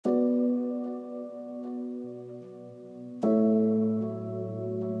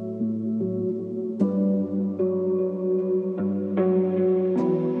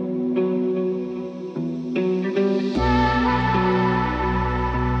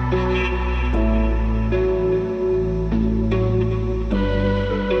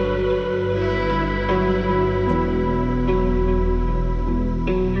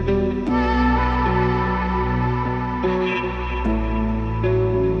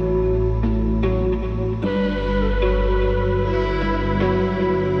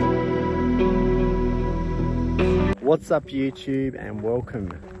What's up YouTube, and welcome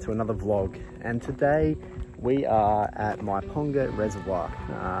to another vlog. And today we are at Myponga Reservoir.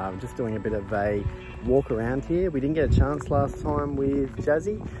 I'm just doing a bit of a walk around here. We didn't get a chance last time with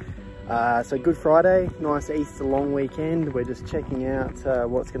Jazzy. So Good Friday, nice Easter long weekend. We're just checking out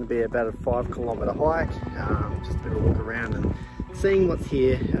what's going to be about a 5-kilometre hike. Just a bit of a look around and seeing what's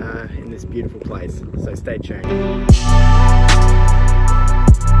here in this beautiful place. So stay tuned.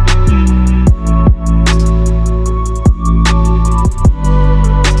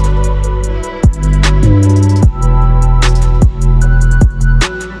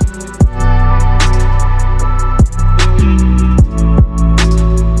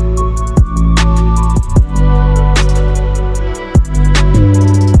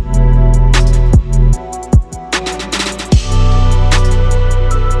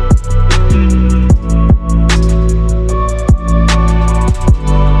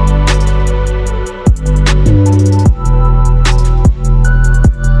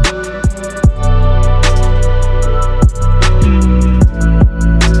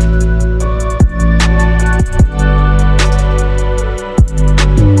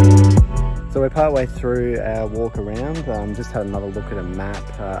 So we're partway through our walk around. Just had another look at a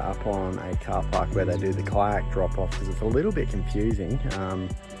map up on a car park where they do the kayak drop off, because it's a little bit confusing.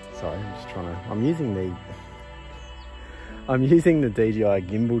 Sorry, I'm just trying to, I'm using the DJI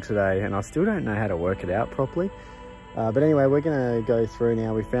Gimbal today, and I still don't know how to work it out properly. But anyway, we're going to go through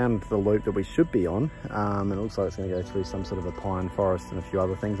now. We found the loop that we should be on, and it looks like it's going to go through some sort of a pine forest and a few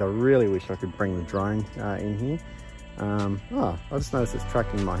other things. I really wish I could bring the drone in here. Oh, I just noticed it's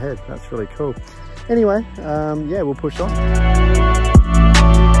tracking my head. That's really cool. Anyway, yeah, we'll push on.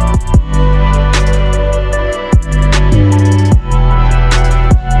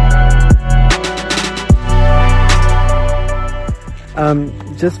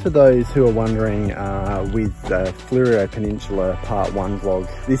 Just for those who are wondering, with Flymore Peninsula Part 1 vlog,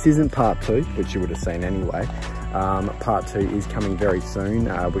 this isn't Part 2, which you would have seen anyway. Part 2 is coming very soon.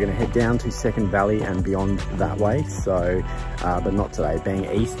 We're going to head down to Second Valley and beyond that way, so but not today, being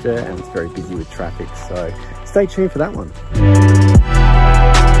Easter and it's very busy with traffic, so stay tuned for that one.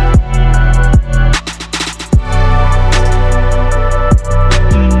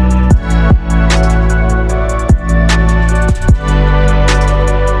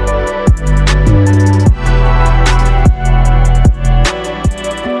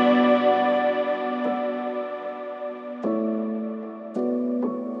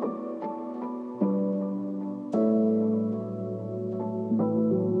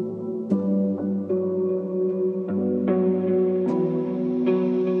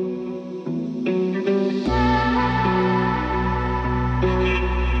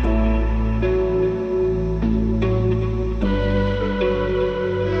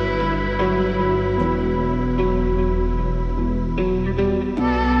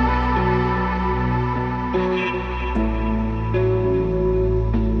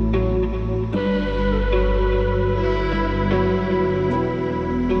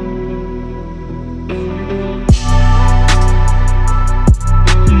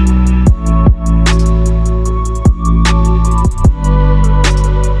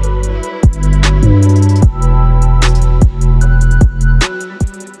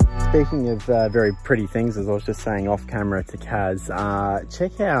 Speaking of very pretty things, as I was just saying off camera to Kaz,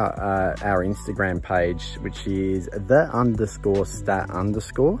 check out our Instagram page, which is _stat_.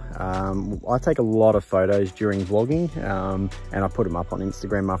 I take a lot of photos during vlogging, and I put them up on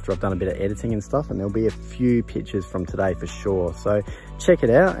Instagram after I've done a bit of editing and stuff, and there'll be a few pictures from today for sure. So check it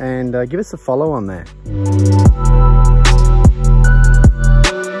out and give us a follow on there.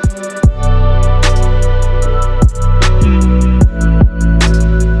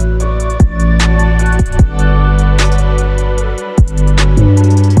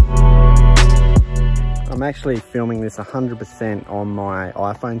 I'm actually filming this 100% on my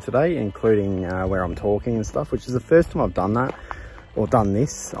iPhone today, including where I'm talking and stuff, which is the first time I've done that, or done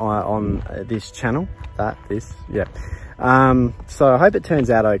this on this channel. Yeah. So I hope it turns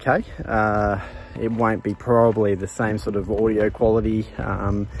out okay. It won't be probably the same sort of audio quality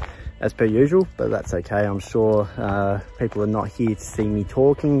as per usual, but that's okay. I'm sure people are not here to see me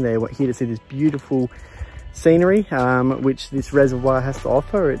talking. They're here to see this beautiful scenery, which this reservoir has to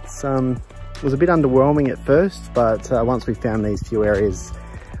offer. It was a bit underwhelming at first, but once we found these few areas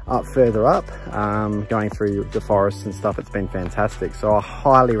up further up, going through the forest and stuff. It's been fantastic. So I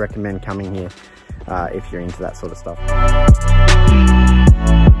highly recommend coming here if you're into that sort of stuff.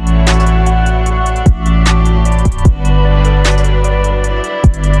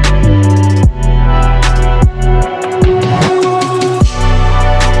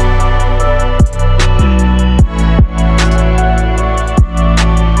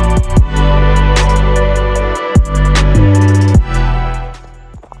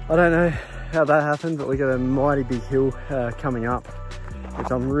 I don't know how that happened, but we got a mighty big hill coming up, which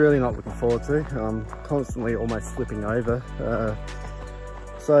I'm really not looking forward to. I'm constantly almost slipping over.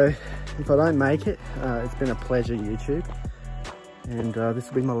 So if I don't make it, it's been a pleasure, YouTube, and this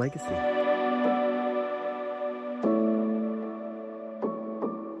will be my legacy.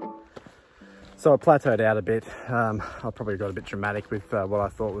 So I plateaued out a bit. I probably got a bit dramatic with what I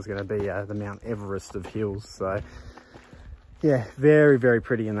thought was going to be the Mount Everest of hills. So yeah, very, very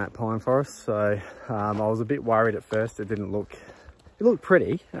pretty in that pine forest. So I was a bit worried at first. It looked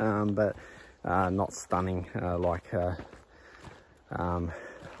pretty, but not stunning like I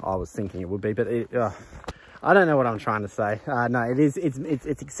was thinking it would be. But I don't know what I'm trying to say. No,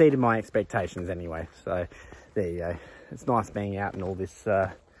 it's exceeded my expectations anyway. So there you go. It's nice being out in all this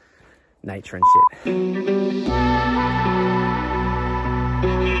nature and shit.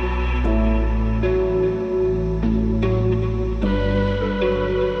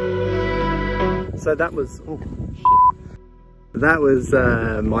 So that was, that was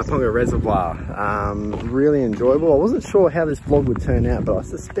Myponga Reservoir. Really enjoyable. I wasn't sure how this vlog would turn out, but I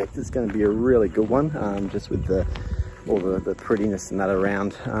suspect it's going to be a really good one, just with all the prettiness and that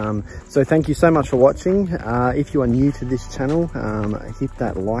around. So thank you so much for watching. If you are new to this channel, hit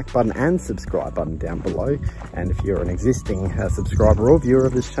that like button and subscribe button down below. And if you're an existing subscriber or viewer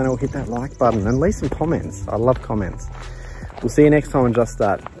of this channel, hit that like button and leave some comments. I love comments. We'll see you next time on Just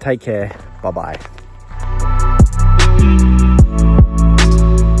That. Take care. Bye-bye.